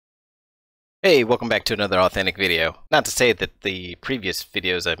Hey, welcome back to another Authentik video. Not to say that the previous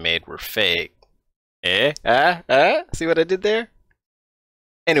videos I've made were fake. See what I did there?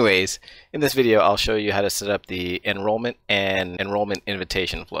 Anyways, in this video I'll show you how to set up the enrollment and enrollment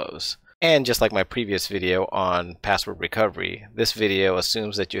invitation flows. And just like my previous video on password recovery, this video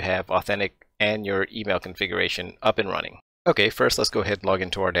assumes that you have Authentik and your email configuration up and running. Okay, first let's go ahead and log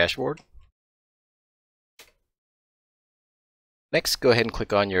into our dashboard. Next, go ahead and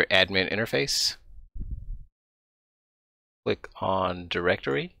click on your admin interface. Click on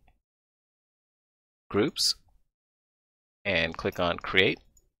Directory, Groups, and click on Create.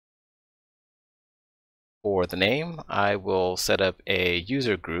 For the name, I will set up a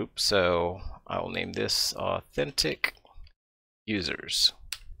user group, so I will name this Authentik Users.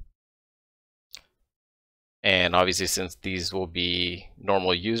 And obviously, since these will be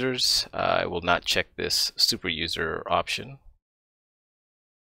normal users, I will not check this super user option.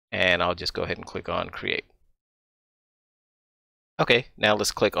 And I'll just go ahead and click on Create. Okay, now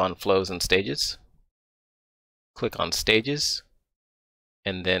let's click on Flows and Stages. Click on Stages,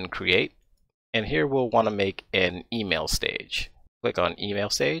 and then Create. And here we'll want to make an email stage. Click on Email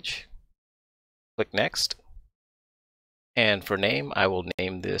Stage. Click Next. And for name, I will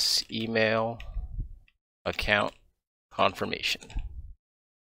name this Email Account Confirmation.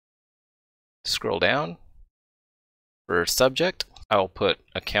 Scroll down. For subject, I will put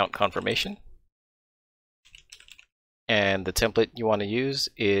Account Confirmation. And the template you want to use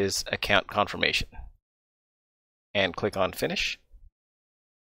is Account Confirmation. And click on Finish.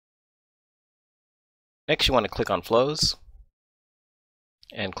 Next, you want to click on Flows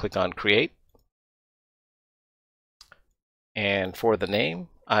and click on Create. And for the name,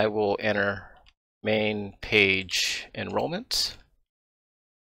 I will enter Main Page Enrollment.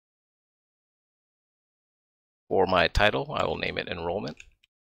 For my title, I will name it Enrollment.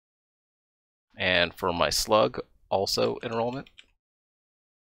 And for my slug, also Enrollment.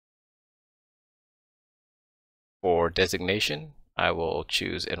 For designation, I will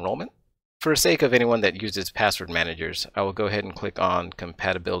choose Enrollment. For the sake of anyone that uses password managers, I will go ahead and click on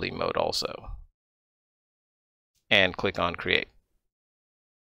Compatibility Mode also. And click on Create.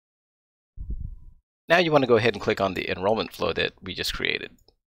 Now you want to go ahead and click on the enrollment flow that we just created.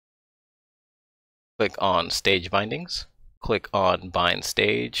 Click on Stage Bindings. Click on Bind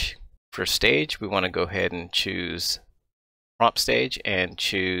Stage. For stage, we want to go ahead and choose Prompt Stage and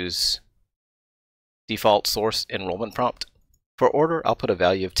choose Default Source Enrollment Prompt. For order, I'll put a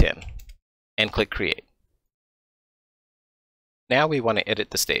value of 10 and click Create. Now we want to edit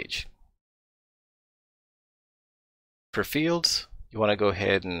the stage. For fields, you want to go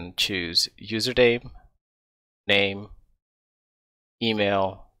ahead and choose username, name,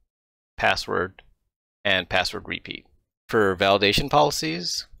 email, password, and password repeat. For validation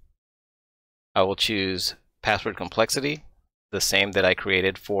policies, I will choose password complexity, the same that I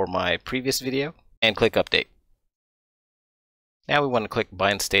created for my previous video, and click Update. Now we want to click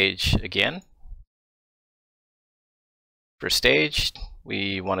Bind Stage again. For stage,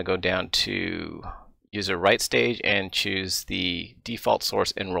 we want to go down to User Right Stage and choose the Default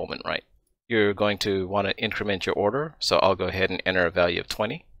Source Enrollment Right. You're going to want to increment your order, so I'll go ahead and enter a value of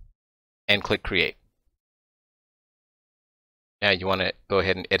 20 and click Create. Now you want to go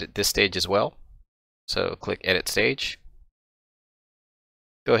ahead and edit this stage as well. So click Edit Stage.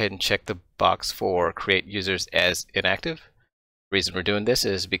 Go ahead and check the box for Create Users as Inactive. The reason we're doing this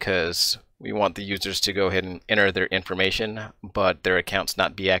is because we want the users to go ahead and enter their information, but their accounts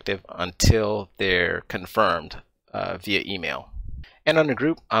not be active until they're confirmed via email. And under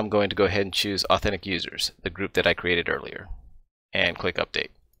Group, I'm going to go ahead and choose Authentik Users, the group that I created earlier, and click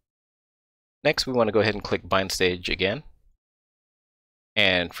Update. Next, we want to go ahead and click Bind Stage again.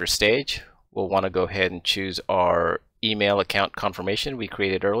 And for stage, we'll want to go ahead and choose our email account confirmation we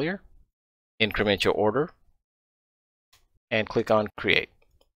created earlier. Increment your order and click on Create.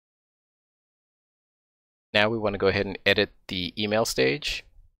 Now we want to go ahead and edit the email stage.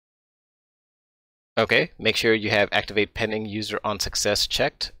 Okay, make sure you have Activate Pending User on Success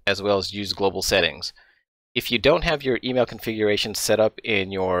checked, as well as use Global Settings. If you don't have your email configuration set up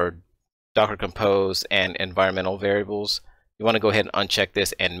in your Docker Compose and environmental variables, you want to go ahead and uncheck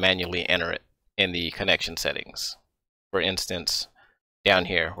this and manually enter it in the connection settings. For instance, down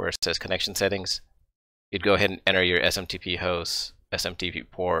here where it says connection settings, you'd go ahead and enter your SMTP host, SMTP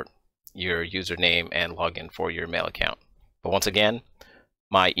port, your username, and login for your mail account. But once again,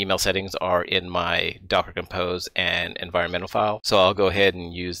 my email settings are in my Docker Compose and environmental file, so I'll go ahead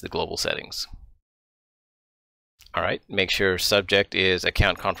and use the global settings. All right, make sure subject is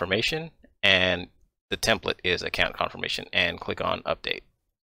account confirmation and the template is account confirmation, and click on Update.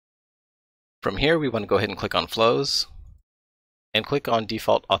 From here, we want to go ahead and click on Flows and click on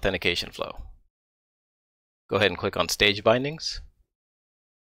Default Authentication Flow. Go ahead and click on Stage Bindings.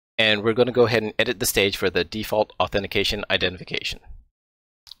 And we're going to go ahead and edit the stage for the default authentication identification.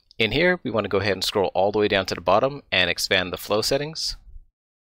 In here, we want to go ahead and scroll all the way down to the bottom and expand the flow settings.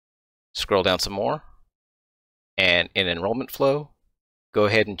 Scroll down some more. And in enrollment flow, go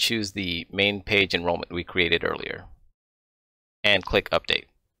ahead and choose the main page enrollment we created earlier. And click Update.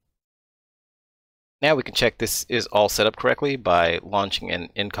 Now we can check this is all set up correctly by launching an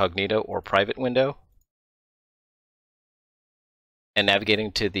incognito or private window and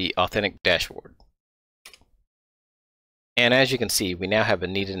navigating to the Authentik dashboard. And as you can see, we now have a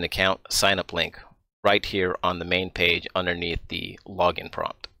Need an Account sign up link right here on the main page underneath the login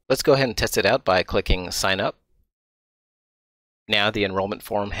prompt. Let's go ahead and test it out by clicking Sign Up. Now the enrollment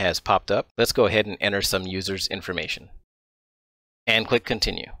form has popped up. Let's go ahead and enter some users' information and click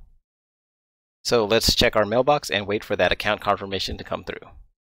Continue. So let's check our mailbox and wait for that account confirmation to come through.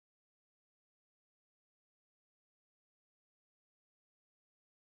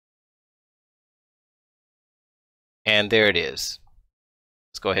 And there it is.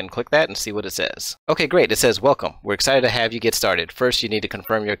 Let's go ahead and click that and see what it says. Okay, great. It says, welcome. We're excited to have you get started. First, you need to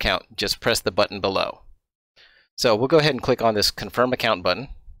confirm your account. Just press the button below. So we'll go ahead and click on this Confirm Account button.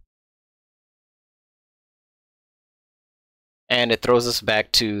 And it throws us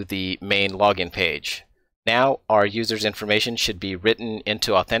back to the main login page. Now our user's information should be written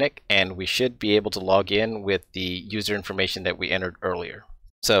into Authentik, and we should be able to log in with the user information that we entered earlier.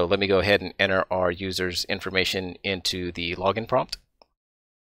 So let me go ahead and enter our user's information into the login prompt.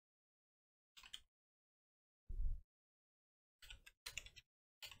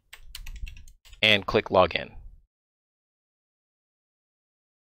 And click Login.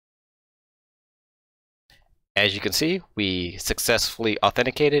 As you can see, we successfully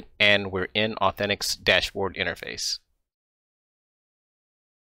authenticated and we're in Authentik's dashboard interface.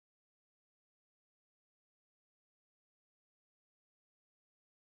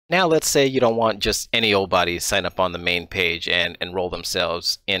 Now let's say you don't want just any old body to sign up on the main page and enroll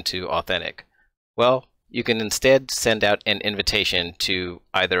themselves into Authentik. Well, you can instead send out an invitation to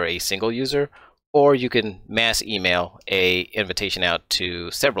either a single user, or you can mass email an invitation out to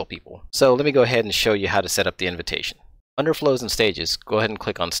several people. So let me go ahead and show you how to set up the invitation. Under Flows and Stages, go ahead and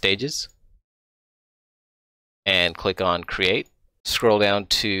click on Stages and click on Create. Scroll down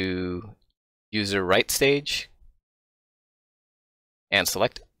to User Right Stage and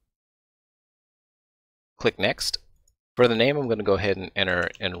select it. Click Next. For the name, I'm going to go ahead and enter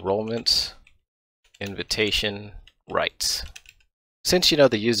Enrollment Invitation Rights. Since you know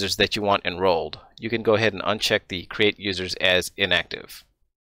the users that you want enrolled, you can go ahead and uncheck the Create Users as Inactive.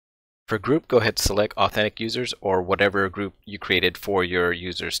 For Group, go ahead and select Authentik Users or whatever group you created for your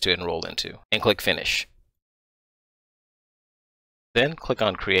users to enroll into, and click Finish. Then click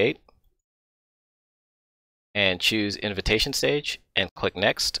on Create, and choose Invitation Stage, and click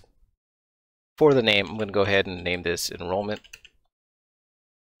Next. For the name, I'm going to go ahead and name this Enrollment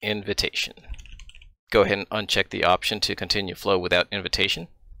Invitation. Go ahead and uncheck the option to continue flow without invitation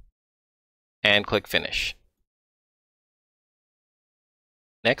and click Finish.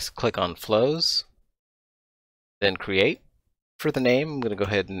 Next, click on Flows, then Create. For the name, I'm going to go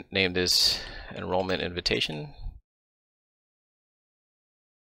ahead and name this Enrollment Invitation.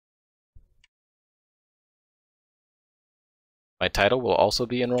 My title will also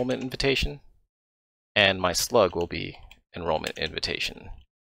be Enrollment Invitation, and my slug will be Enrollment Invitation.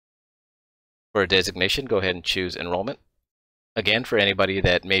 For a designation, go ahead and choose Enrollment. Again, for anybody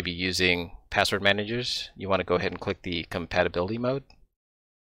that may be using password managers, you want to go ahead and click the Compatibility mode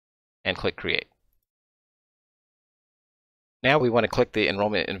and click Create. Now we want to click the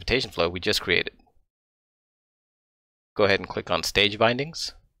enrollment invitation flow we just created. Go ahead and click on Stage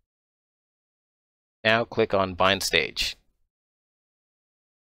Bindings. Now click on Bind Stage.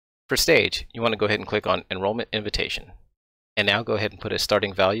 For Stage, you want to go ahead and click on Enrollment Invitation. And now go ahead and put a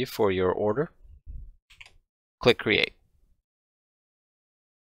starting value for your order. Click Create.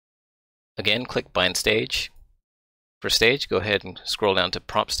 Again, click Bind Stage. For Stage, go ahead and scroll down to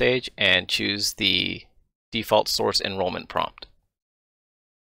Prompt Stage and choose the default source enrollment prompt.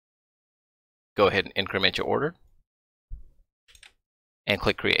 Go ahead and increment your order and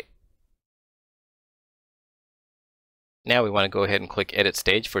click Create. Now we want to go ahead and click Edit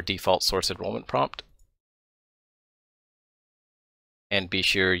Stage for default source enrollment prompt. And be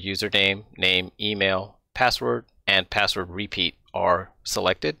sure username, name, email, password, and password repeat are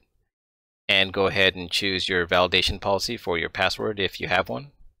selected. And go ahead and choose your validation policy for your password if you have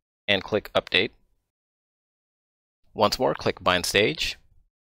one. And click Update. Once more, click Bind Stage.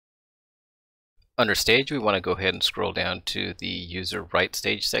 Under Stage, we want to go ahead and scroll down to the User Right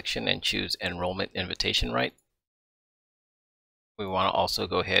Stage section and choose Enrollment Invitation Right. We want to also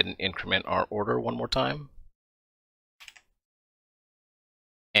go ahead and increment our order one more time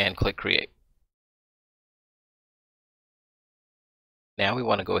and click Create. Now we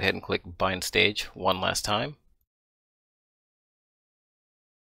want to go ahead and click Bind Stage one last time.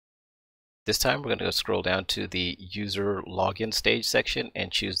 This time we're going to go scroll down to the User Login Stage section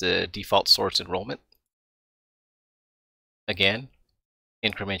and choose the default source enrollment. Again,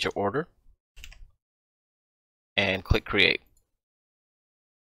 increment your order and click Create.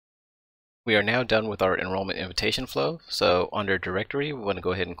 We are now done with our enrollment invitation flow, so under Directory we want to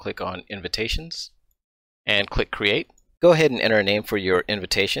go ahead and click on Invitations and click Create. Go ahead and enter a name for your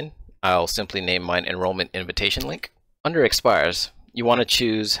invitation. I'll simply name mine Enrollment Invitation Link. Under Expires, you want to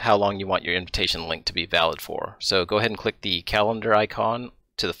choose how long you want your invitation link to be valid for. So go ahead and click the calendar icon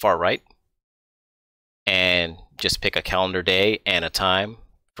to the far right and just pick a calendar day and a time.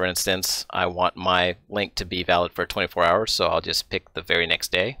 For instance, I want my link to be valid for 24 hours, so I'll just pick the very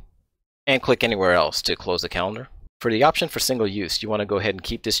next day and click anywhere else to close the calendar. For the option for single use, you want to go ahead and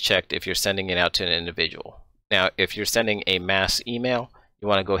keep this checked if you're sending it out to an individual. Now, if you're sending a mass email, you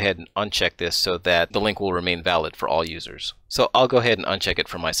want to go ahead and uncheck this so that the link will remain valid for all users. So I'll go ahead and uncheck it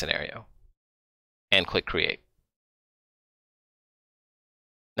for my scenario and click Create.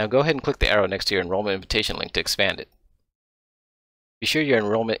 Now go ahead and click the arrow next to your enrollment invitation link to expand it. Be sure your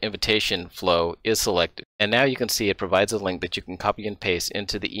enrollment invitation flow is selected, and now you can see it provides a link that you can copy and paste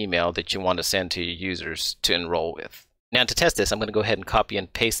into the email that you want to send to your users to enroll with. Now to test this, I'm going to go ahead and copy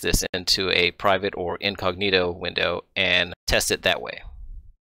and paste this into a private or incognito window and test it that way.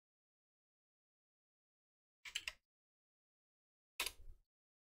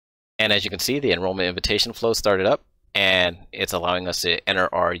 And as you can see, the enrollment invitation flow started up and it's allowing us to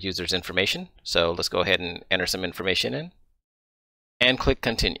enter our users' information. So let's go ahead and enter some information in and click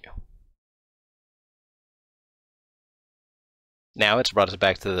Continue. Now it's brought us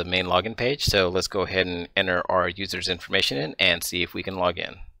back to the main login page, so let's go ahead and enter our user's information in and see if we can log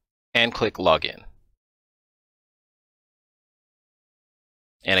in. And click Login.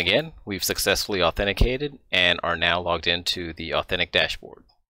 And again, we've successfully authenticated and are now logged into the Authentik dashboard.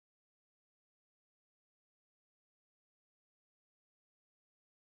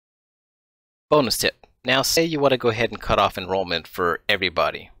 Bonus tip. Now say you want to go ahead and cut off enrollment for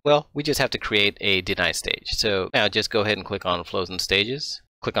everybody. Well, we just have to create a deny stage. So now just go ahead and click on Flows and Stages.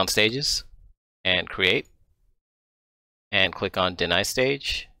 Click on Stages and Create. And click on Deny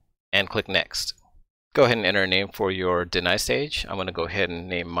Stage and click Next. Go ahead and enter a name for your deny stage. I'm going to go ahead and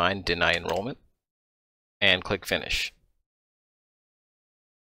name mine Deny Enrollment and click Finish.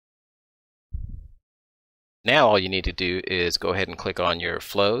 Now all you need to do is go ahead and click on your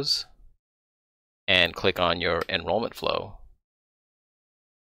flows and click on your enrollment flow.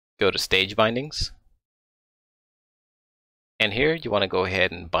 Go to Stage Bindings. And here you want to go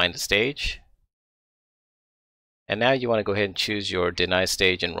ahead and bind a stage. And now you want to go ahead and choose your deny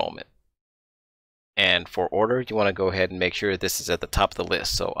stage enrollment. And for order, you want to go ahead and make sure this is at the top of the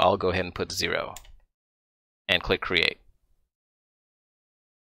list. So I'll go ahead and put 0 and click Create.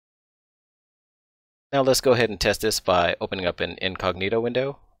 Now let's go ahead and test this by opening up an incognito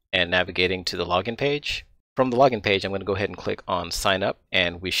window and navigating to the login page. From the login page, I'm going to go ahead and click on Sign Up,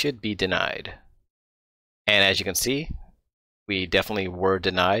 and we should be denied. And as you can see, we definitely were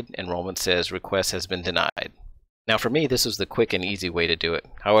denied. Enrollment says request has been denied. Now for me, this is the quick and easy way to do it.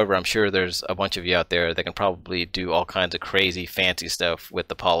 However, I'm sure there's a bunch of you out there that can probably do all kinds of crazy fancy stuff with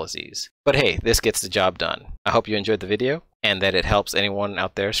the policies. But hey, this gets the job done. I hope you enjoyed the video and that it helps anyone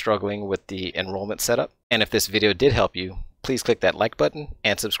out there struggling with the enrollment setup. And if this video did help you, please click that like button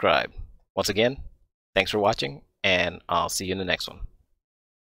and subscribe. Once again, thanks for watching, and I'll see you in the next one.